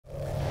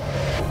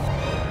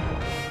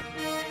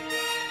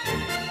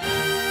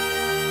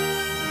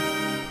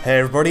Hey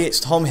everybody,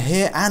 it's Tom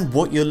here, and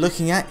what you're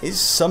looking at is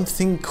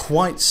something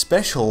quite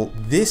special.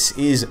 This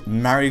is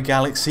Mario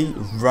Galaxy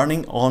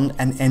running on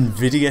an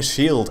Nvidia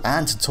Shield,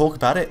 and to talk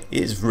about it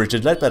is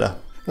Richard Ledbetter.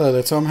 Hello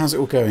there, Tom. How's it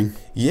all going?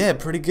 Yeah,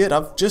 pretty good.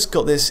 I've just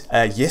got this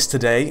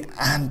yesterday,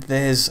 and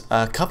there's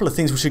a couple of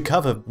things we should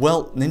cover.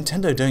 Well,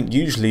 Nintendo don't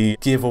usually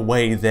give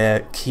away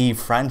their key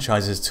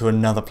franchises to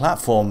another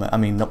platform. I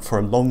mean, not for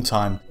a long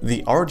time.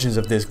 The origins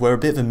of this were a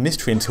bit of a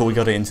mystery until we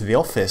got it into the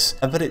office.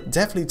 But it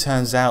definitely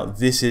turns out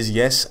this is,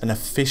 yes, an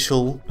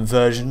official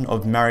version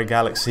of Mario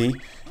Galaxy.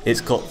 It's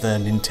got the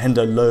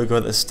Nintendo logo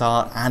at the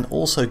start, and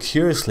also,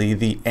 curiously,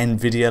 the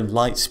Nvidia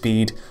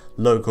LIGHTSPEED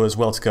logo as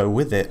well to go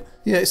with it.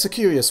 Yeah, it's a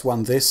curious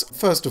one, this.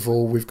 First of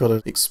all, we've got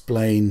to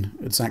explain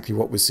exactly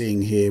what we're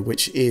seeing here,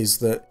 which is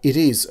that it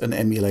is an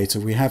emulator.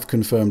 We have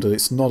confirmed that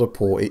it's not a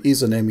port, it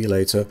is an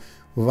emulator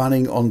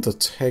running on the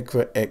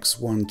Tegra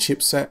X1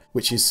 chipset,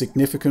 which is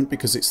significant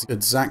because it's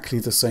exactly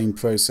the same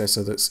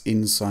processor that's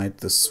inside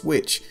the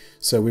Switch.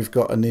 So we've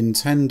got a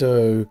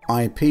Nintendo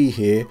IP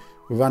here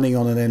running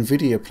on an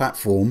Nvidia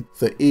platform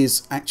that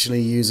is actually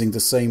using the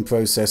same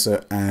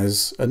processor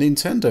as a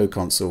Nintendo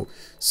console.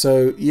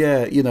 So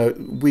yeah, you know,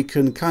 we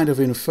can kind of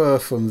infer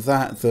from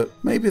that that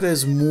maybe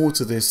there's more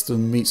to this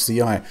than meets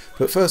the eye.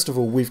 But first of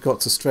all, we've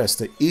got to stress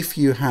that if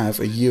you have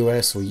a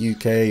US or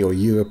UK or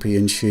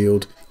European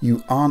Shield,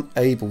 you aren't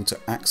able to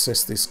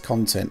access this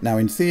content. Now,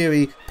 in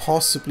theory,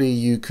 possibly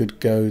you could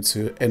go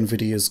to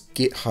Nvidia's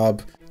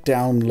GitHub,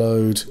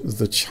 download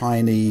the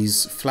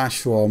Chinese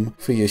flash ROM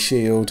for your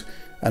Shield,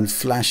 and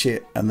flash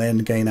it and then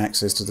gain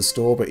access to the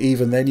store. But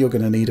even then, you're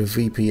going to need a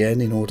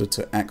VPN in order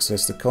to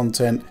access the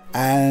content.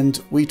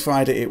 And we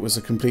tried it, it was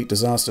a complete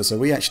disaster. So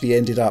we actually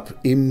ended up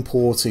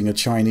importing a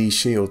Chinese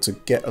Shield to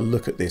get a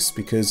look at this,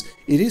 because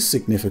it is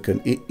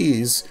significant. It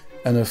is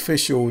an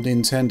official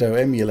Nintendo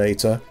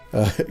emulator,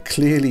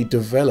 clearly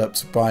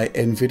developed by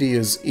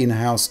Nvidia's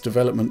in-house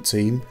development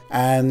team.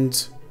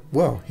 And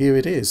well, here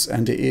it is,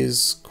 and it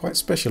is quite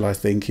special, I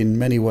think, in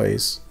many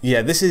ways.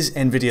 Yeah, this is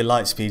Nvidia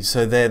LIGHTSPEED,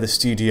 so they're the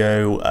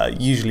studio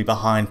usually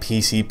behind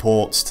PC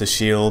ports to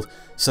Shield.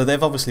 So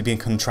they've obviously been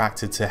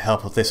contracted to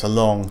help this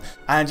along.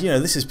 And, you know,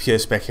 this is pure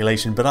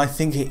speculation, but I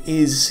think it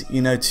is, you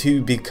know,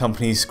 two big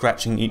companies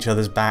scratching each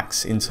other's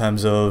backs in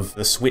terms of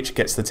the Switch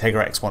gets the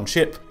Tegra X1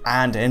 chip,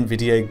 and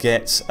Nvidia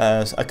gets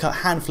a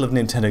handful of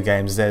Nintendo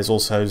games. There's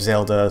also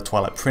Zelda,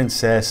 Twilight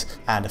Princess,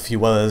 and a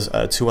few others,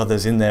 two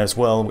others in there as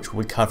well, which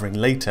we'll be covering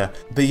later.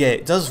 But yeah,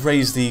 it does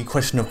raise the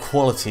question of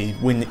quality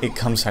when it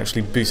comes to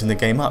actually booting the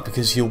game up,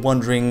 because you're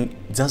wondering,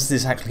 does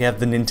this actually have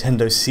the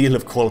Nintendo seal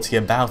of quality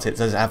about it?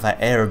 Does it have that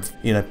air of,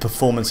 you know,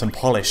 performance and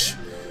polish?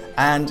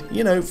 And,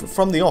 you know,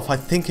 from the off, I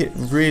think it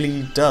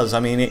really does. I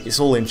mean, it's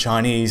all in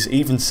Chinese.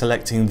 Even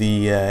selecting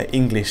the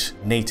English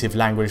native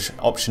language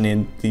option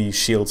in the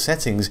Shield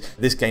settings,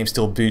 this game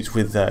still boots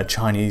with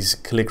Chinese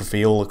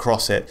calligraphy all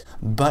across it.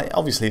 But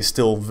obviously it's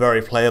still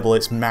very playable.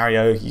 It's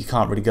Mario, you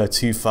can't really go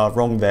too far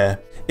wrong there.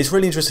 It's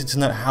really interesting to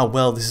note how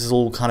well this is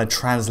all kind of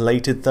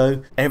translated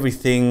though.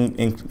 Everything,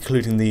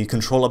 including the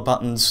controller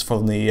buttons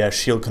from the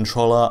Shield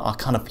controller, are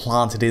kind of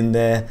planted in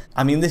there.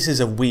 I mean, this is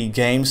a Wii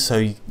game, so,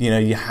 you know,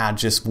 you had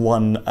just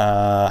one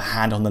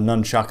hand on the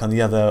nunchuck and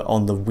the other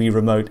on the Wii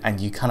remote, and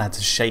you kind of had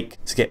to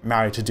shake to get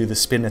Mario to do the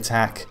spin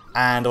attack.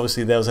 And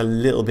obviously there was a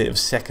little bit of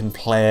second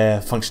player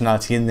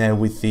functionality in there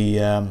with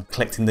the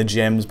collecting the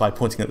gems by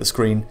pointing at the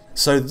screen.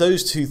 So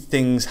those two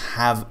things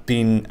have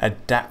been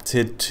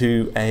adapted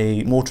to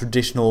a more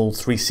traditional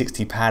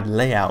 360 pad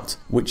layout,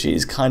 which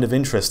is kind of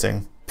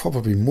interesting.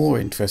 Probably more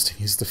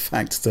interesting is the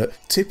fact that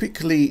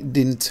typically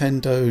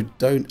Nintendo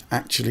don't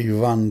actually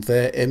run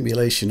their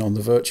emulation on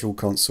the Virtual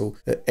Console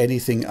at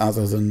anything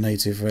other than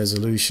native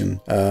resolution.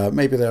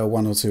 Maybe there are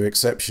one or two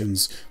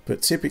exceptions,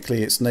 but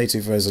typically it's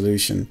native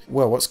resolution.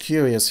 Well, what's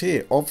curious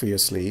here,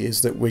 obviously,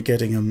 is that we're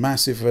getting a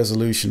massive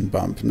resolution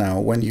bump. Now,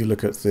 when you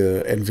look at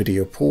the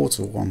Nvidia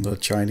portal on the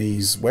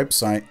Chinese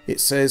website, it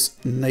says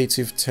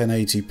native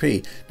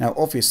 1080p. Now,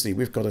 obviously,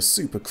 we've got a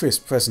super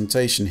crisp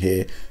presentation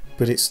here,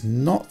 but it's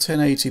not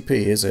 1080p,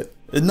 is it?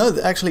 No,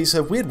 actually it's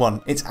a weird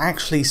one. It's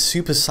actually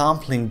super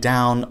sampling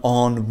down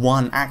on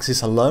one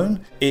axis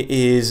alone. It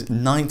is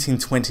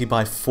 1920 by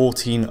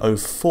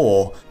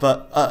 1404,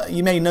 but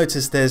you may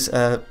notice there's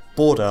a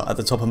border at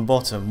the top and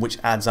bottom which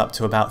adds up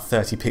to about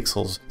 30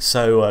 pixels.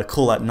 So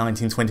call that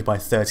 1920 by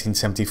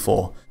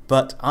 1374.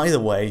 But either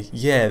way,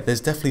 yeah,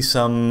 there's definitely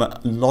some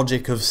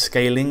logic of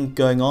scaling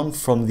going on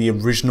from the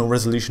original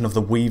resolution of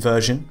the Wii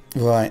version.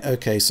 Right,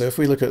 okay, so if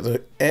we look at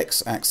the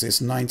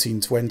X-axis,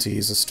 1920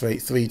 is a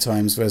straight 3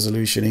 times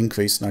resolution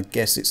increase, and I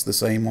guess it's the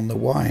same on the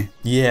Y.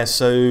 Yeah,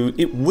 so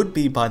it would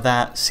be by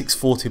that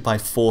 640 by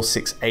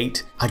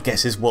 468, I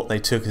guess is what they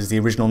took as the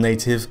original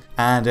native,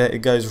 and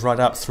it goes right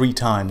up 3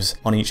 times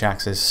on each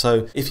axis.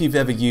 So if you've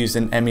ever used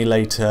an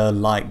emulator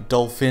like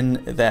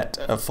Dolphin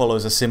that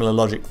follows a similar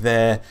logic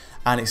there,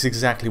 and it's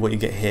exactly what you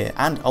get here.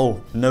 And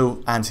oh,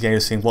 no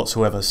anti-aliasing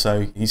whatsoever,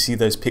 so you see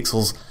those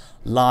pixels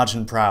large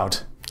and proud.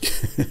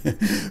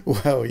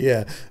 Well,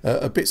 yeah,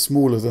 a bit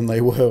smaller than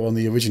they were on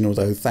the original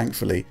though,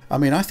 thankfully. I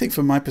mean, I think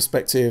from my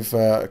perspective,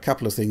 a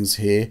couple of things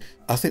here.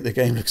 I think the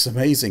game looks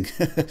amazing.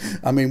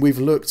 I mean, we've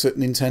looked at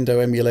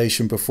Nintendo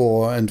emulation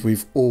before and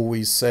we've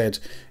always said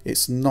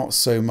it's not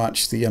so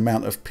much the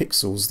amount of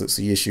pixels that's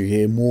the issue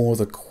here, more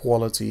the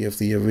quality of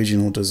the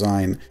original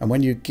design. And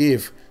when you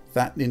give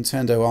that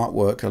Nintendo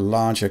artwork a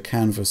larger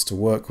canvas to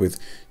work with,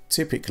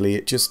 typically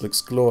it just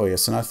looks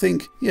glorious. And I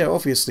think, yeah,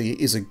 obviously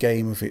it is a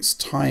game of its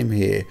time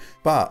here,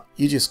 but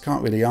you just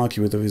can't really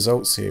argue with the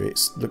results here.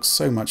 It looks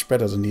so much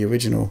better than the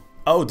original.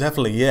 Oh,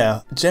 definitely,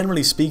 yeah.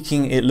 Generally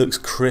speaking, it looks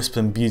crisp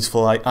and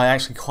beautiful. I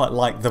actually quite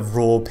like the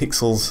raw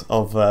pixels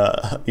of,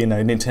 you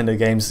know, Nintendo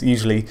games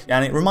usually.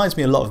 And it reminds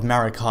me a lot of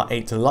Mario Kart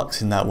 8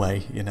 Deluxe in that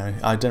way, you know.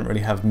 I don't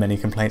really have many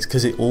complaints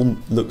because it all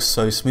looks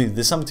so smooth.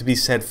 There's something to be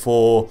said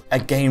for a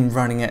game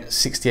running at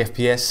 60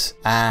 FPS,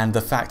 and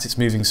the fact it's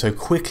moving so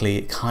quickly,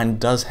 it kind of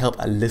does help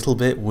a little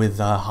bit with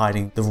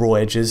hiding the raw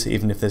edges,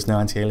 even if there's no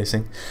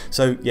anti-aliasing.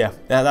 So yeah,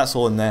 that's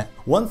all in there.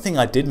 One thing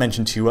I did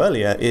mention to you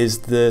earlier is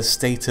the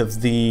state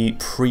of the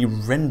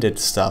pre-rendered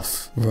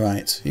stuff.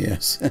 Right,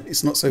 yes.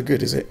 It's not so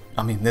good, is it?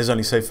 I mean, there's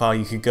only so far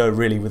you could go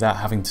really without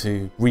having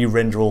to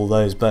re-render all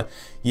those, but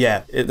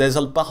yeah, there's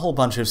a whole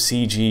bunch of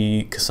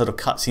CG sort of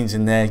cutscenes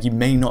in there you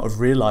may not have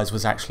realised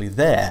was actually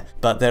there,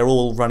 but they're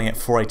all running at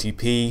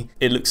 480p.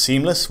 It looks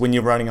seamless when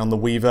you're running on the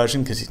Wii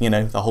version because, you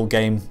know, the whole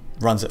game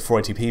runs at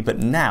 480p, but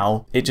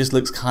now it just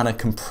looks kind of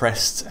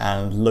compressed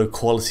and low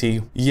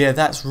quality. Yeah,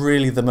 that's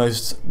really the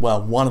most,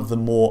 well, one of the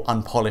more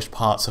unpolished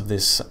parts of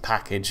this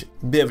package.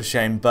 Bit of a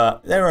shame,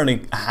 but they're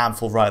only a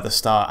handful right at the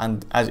start,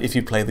 and if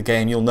you play the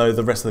game, you'll know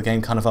the rest of the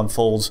game kind of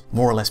unfolds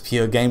more or less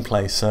pure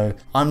gameplay, so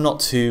I'm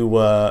not too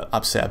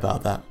upset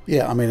about that.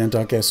 Yeah, I mean, and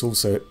I guess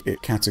also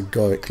it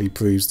categorically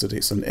proves that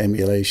it's an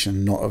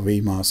emulation, not a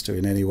remaster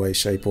in any way,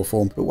 shape or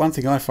form. But one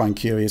thing I find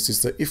curious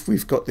is that if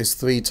we've got this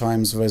 3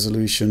 times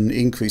resolution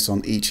increase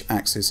on each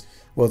axis,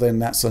 well then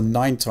that's a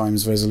 9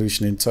 times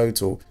resolution in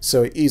total.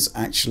 So it is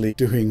actually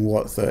doing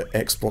what the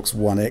Xbox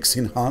One X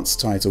enhanced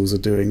titles are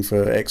doing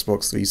for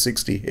Xbox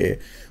 360 here,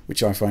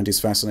 which I find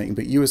is fascinating.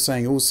 But you were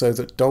saying also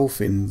that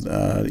Dolphin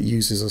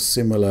uses a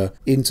similar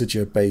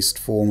integer-based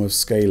form of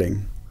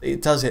scaling.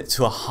 It does it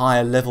to a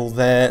higher level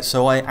there,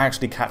 so I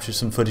actually captured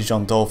some footage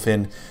on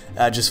Dolphin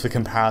just for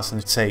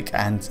comparison's sake,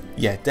 and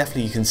yeah,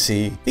 definitely you can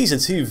see these are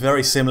 2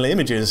 very similar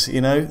images, you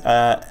know.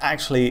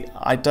 Actually,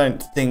 I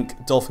don't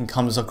think Dolphin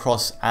comes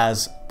across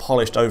as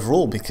polished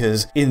overall,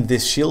 because in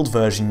this Shield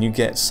version you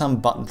get some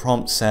button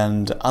prompts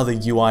and other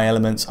UI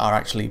elements are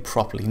actually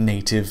properly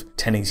native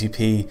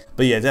 1080p.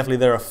 But yeah, definitely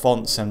there are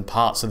fonts and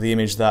parts of the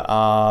image that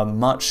are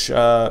much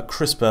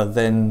crisper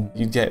than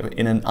you get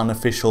in an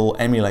unofficial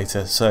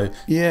emulator. So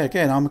yeah,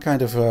 again, I'm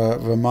kind of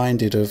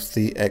reminded of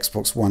the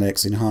Xbox One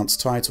X enhanced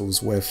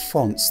titles where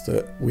fonts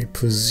that we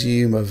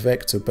presume are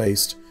vector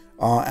based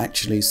are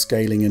actually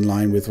scaling in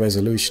line with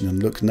resolution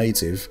and look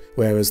native,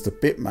 whereas the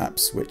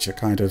bitmaps, which are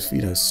kind of,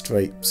 you know,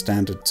 straight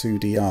standard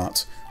 2D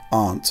art,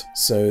 aren't.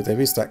 So there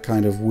is that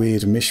kind of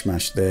weird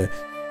mishmash there.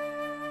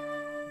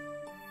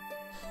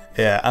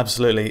 Yeah,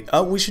 absolutely.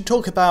 We should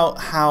talk about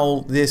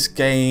how this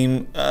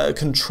game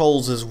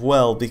controls as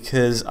well,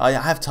 because I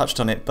have touched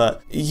on it,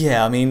 but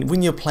yeah, I mean,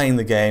 when you're playing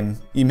the game,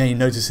 you may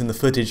notice in the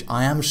footage,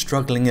 I am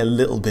struggling a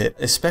little bit,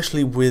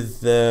 especially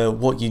with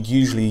what you'd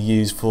usually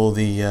use for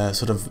the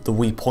sort of the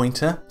Wii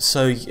pointer.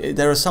 So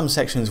there are some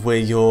sections where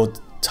you're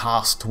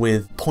tasked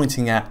with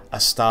pointing at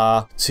a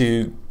star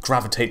to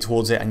gravitate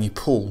towards it and you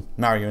pull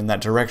Mario in that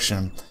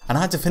direction. And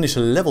I had to finish a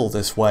level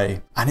this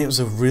way, and it was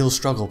a real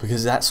struggle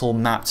because that's all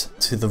mapped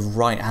to the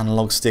right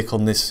analog stick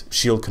on this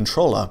Shield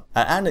controller.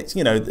 And it's,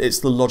 you know, it's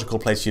the logical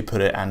place you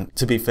put it, and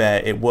to be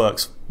fair, it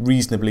works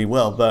reasonably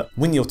well. But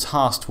when you're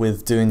tasked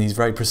with doing these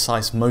very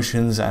precise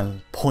motions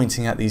and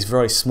pointing at these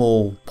very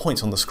small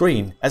points on the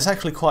screen, it's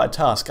actually quite a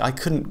task. I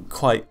couldn't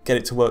quite get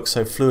it to work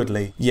so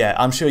fluidly. Yeah,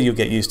 I'm sure you'll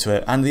get used to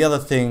it. And the other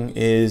thing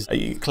is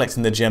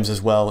collecting the gems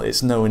as well.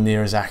 It's nowhere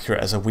near as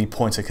accurate as a Wii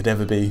pointer could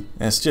ever be.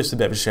 It's just a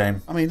bit of a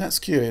shame. I mean, that's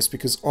curious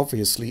because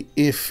obviously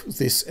if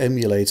this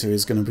emulator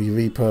is going to be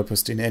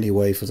repurposed in any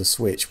way for the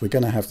Switch, we're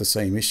going to have the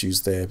same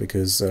issues there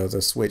because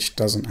the Switch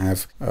doesn't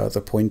have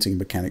the pointing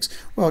mechanics.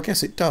 Well, I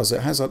guess it does.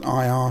 It has an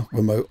IR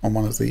remote on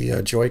one of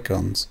the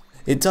Joy-Cons.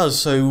 It does,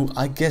 so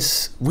I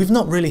guess we've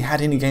not really had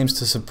any games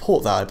to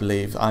support that, I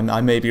believe. I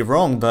may be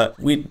wrong, but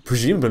we'd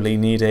presumably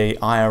need a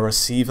IR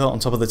receiver on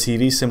top of the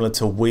TV, similar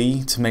to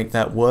Wii, to make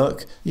that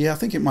work. Yeah, I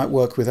think it might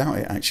work without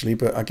it, actually,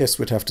 but I guess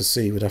we'd have to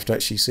see. We'd have to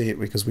actually see it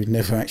because we've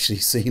never actually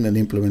seen an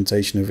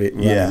implementation of it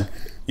running.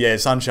 Yeah,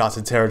 it's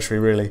uncharted territory,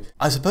 really.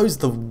 I suppose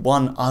the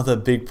one other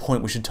big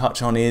point we should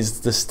touch on is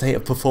the state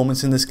of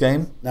performance in this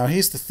game. Now,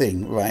 here's the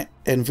thing, right?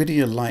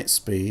 Nvidia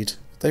LIGHTSPEED,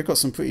 they've got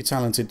some pretty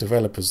talented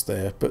developers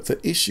there, but the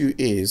issue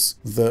is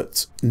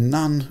that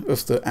none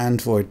of the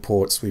Android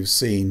ports we've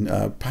seen,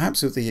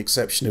 perhaps with the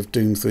exception of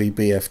Doom 3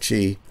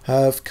 BFG,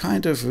 have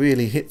kind of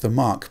really hit the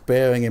mark,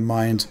 bearing in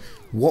mind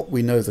what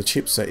we know the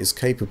chipset is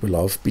capable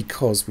of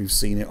because we've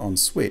seen it on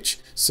Switch.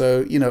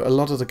 So, you know, a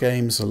lot of the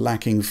games are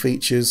lacking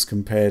features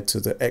compared to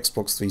the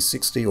Xbox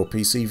 360 or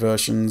PC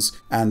versions,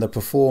 and the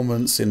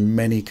performance in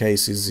many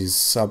cases is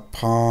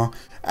subpar.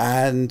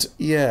 And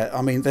yeah,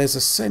 I mean, there's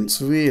a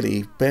sense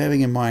really, bearing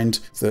in mind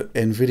that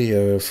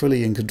Nvidia are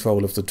fully in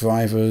control of the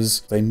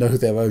drivers, they know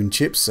their own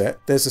chipset,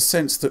 there's a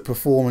sense that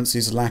performance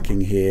is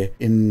lacking here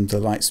in the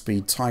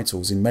LIGHTSPEED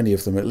titles, in many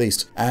of them at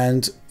least.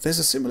 And there's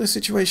a similar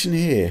situation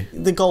here.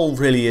 The goal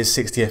really is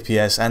 60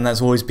 FPS, and that's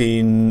always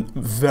been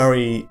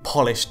very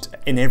polished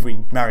in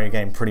every Mario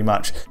game pretty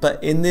much.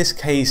 But in this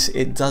case,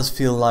 it does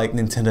feel like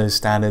Nintendo's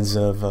standards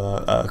of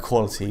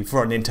quality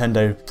for a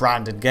Nintendo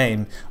branded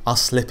game are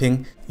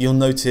slipping. You'll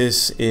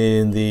notice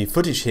in the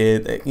footage here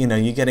that, you know,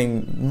 you're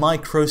getting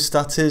micro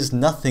stutters,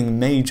 nothing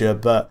major,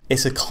 but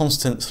it's a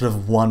constant sort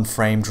of one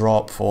frame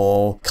drop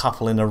or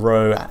couple in a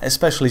row,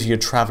 especially as you're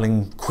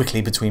traveling quickly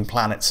between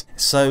planets.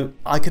 So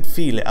I could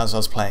feel it as I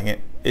was playing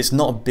it. It's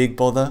not a big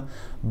bother,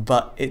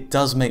 but it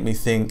does make me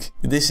think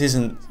this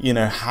isn't, you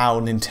know, how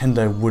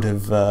Nintendo would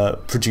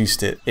have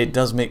produced it. It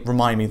does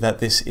remind me that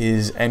this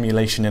is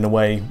emulation in a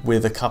way,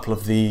 with a couple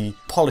of the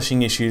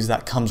polishing issues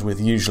that comes with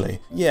usually.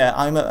 Yeah,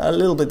 I'm a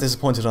little bit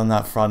disappointed on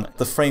that front.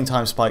 The frame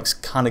time spikes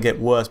kind of get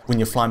worse when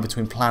you're flying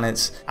between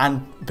planets,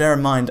 and bear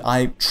in mind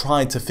I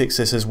tried to fix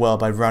this as well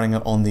by running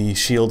it on the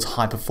Shield's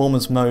high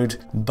performance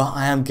mode, but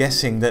I am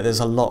guessing that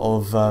there's a lot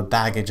of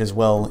baggage as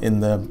well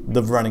in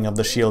the running of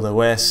the Shield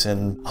OS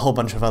and a whole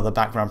bunch of other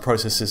background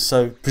processes.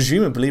 So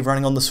presumably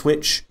running on the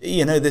Switch,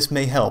 you know, this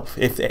may help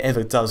if it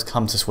ever does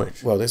come to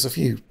Switch. Well, there's a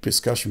few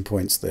discussion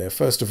points there.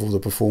 First of all, the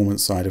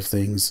performance side of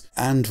things.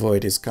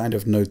 Android is kind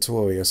of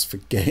notorious for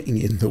getting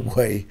in the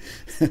way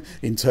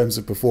in terms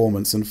of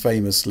performance, and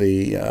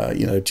famously,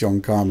 you know,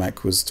 John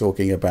Carmack was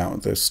talking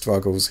about the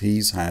struggles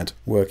he's had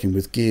working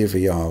with Gear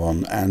VR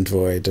on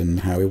Android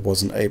and how it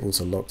wasn't able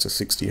to lock to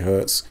 60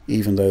 Hz,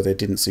 even though there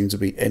didn't seem to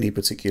be any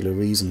particular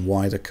reason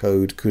why the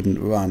code couldn't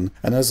run.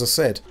 And as I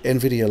said,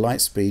 Nvidia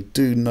LIGHTSPEED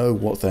do know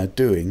what they're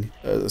doing.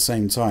 At the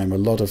same time, a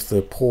lot of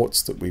the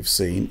ports that we've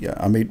seen, yeah,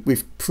 I mean,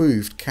 we've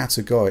proved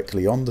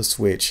categorically on the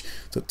Switch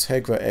that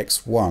Tegra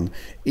X1,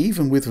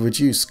 even with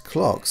reduced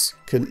clocks,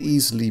 can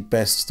easily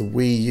best the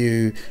Wii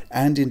U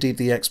and indeed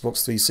the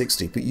Xbox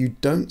 360, but you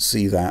don't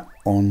see that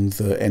on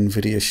the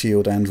Nvidia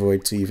Shield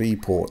Android TV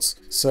ports.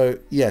 So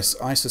yes,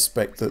 I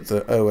suspect that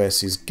the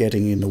OS is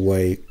getting in the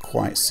way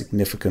quite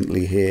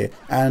significantly here.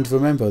 And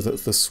remember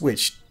that the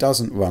Switch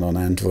doesn't run on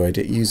Android,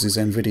 it uses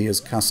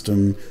Nvidia's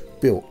custom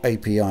built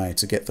API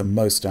to get the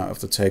most out of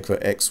the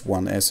Tegra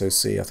X1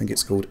 SoC. I think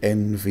it's called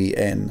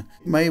NVN. It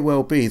may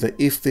well be that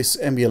if this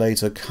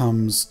emulator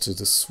comes to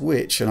the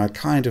Switch, and I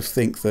kind of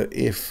think that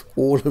if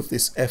all of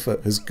this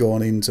effort has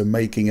gone into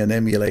making an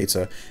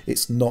emulator,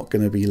 it's not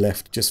going to be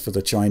left just for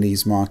the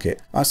Chinese market.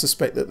 I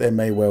suspect that there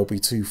may well be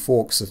two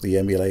forks of the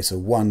emulator,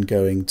 one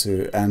going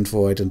to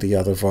Android and the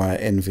other via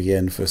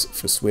NVN for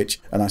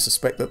Switch, and I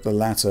suspect that the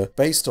latter,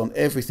 based on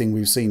everything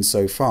we've seen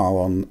so far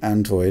on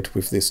Android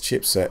with this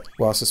chipset,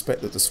 well, I suspect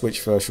that the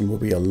Switch version will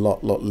be a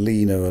lot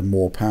leaner and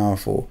more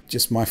powerful.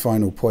 Just my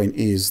final point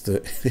is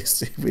that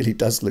this really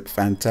does look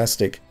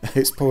fantastic.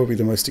 It's probably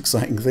the most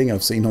exciting thing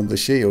I've seen on the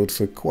Shield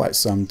for quite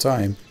some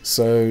time.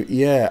 So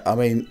yeah, I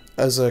mean,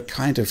 as a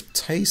kind of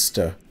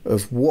taster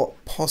of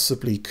what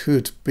possibly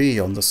could be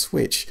on the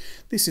Switch,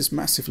 this is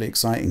massively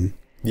exciting.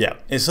 Yeah,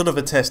 it's sort of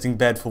a testing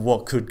bed for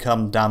what could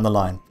come down the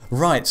line.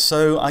 Right,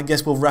 so I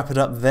guess we'll wrap it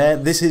up there.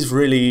 This is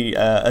really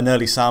an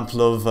early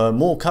sample of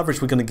more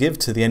coverage we're going to give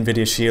to the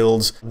Nvidia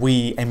Shield's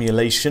Wii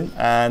emulation.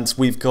 And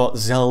we've got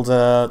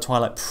Zelda,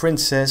 Twilight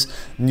Princess,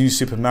 New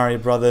Super Mario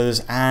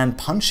Bros. And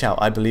Punch-Out,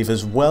 I believe,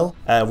 as well,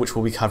 which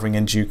we'll be covering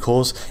in due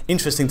course.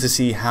 Interesting to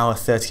see how a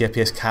 30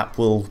 FPS cap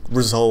will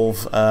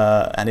resolve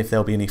and if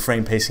there'll be any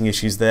frame pacing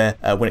issues there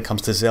when it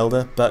comes to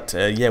Zelda. But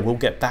yeah, we'll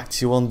get back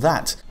to you on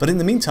that. But in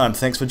the meantime,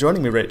 thanks for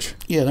joining me, Rich.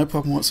 Yeah, no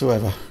problem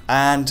whatsoever.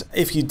 And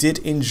if you did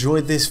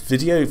enjoy this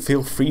video,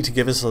 feel free to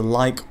give us a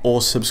like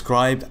or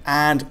subscribe,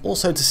 and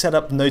also to set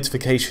up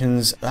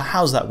notifications.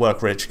 How's that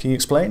work, Rich? Can you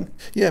explain?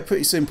 Yeah,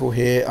 pretty simple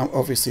here.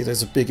 Obviously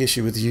there's a big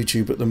issue with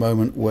YouTube at the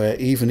moment where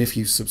even if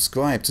you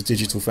subscribe to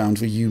Digital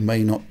Foundry, you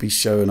may not be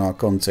shown our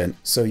content.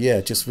 So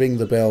yeah, just ring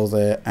the bell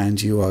there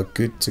and you are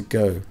good to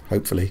go,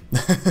 hopefully.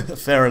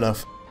 Fair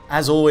enough.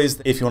 As always,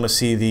 if you want to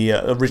see the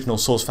original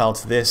source file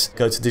to this,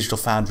 go to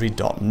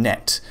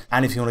digitalfoundry.net.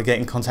 And if you want to get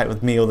in contact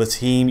with me or the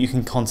team, you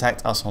can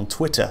contact us on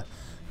Twitter.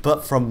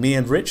 But from me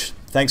and Rich,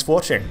 thanks for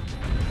watching.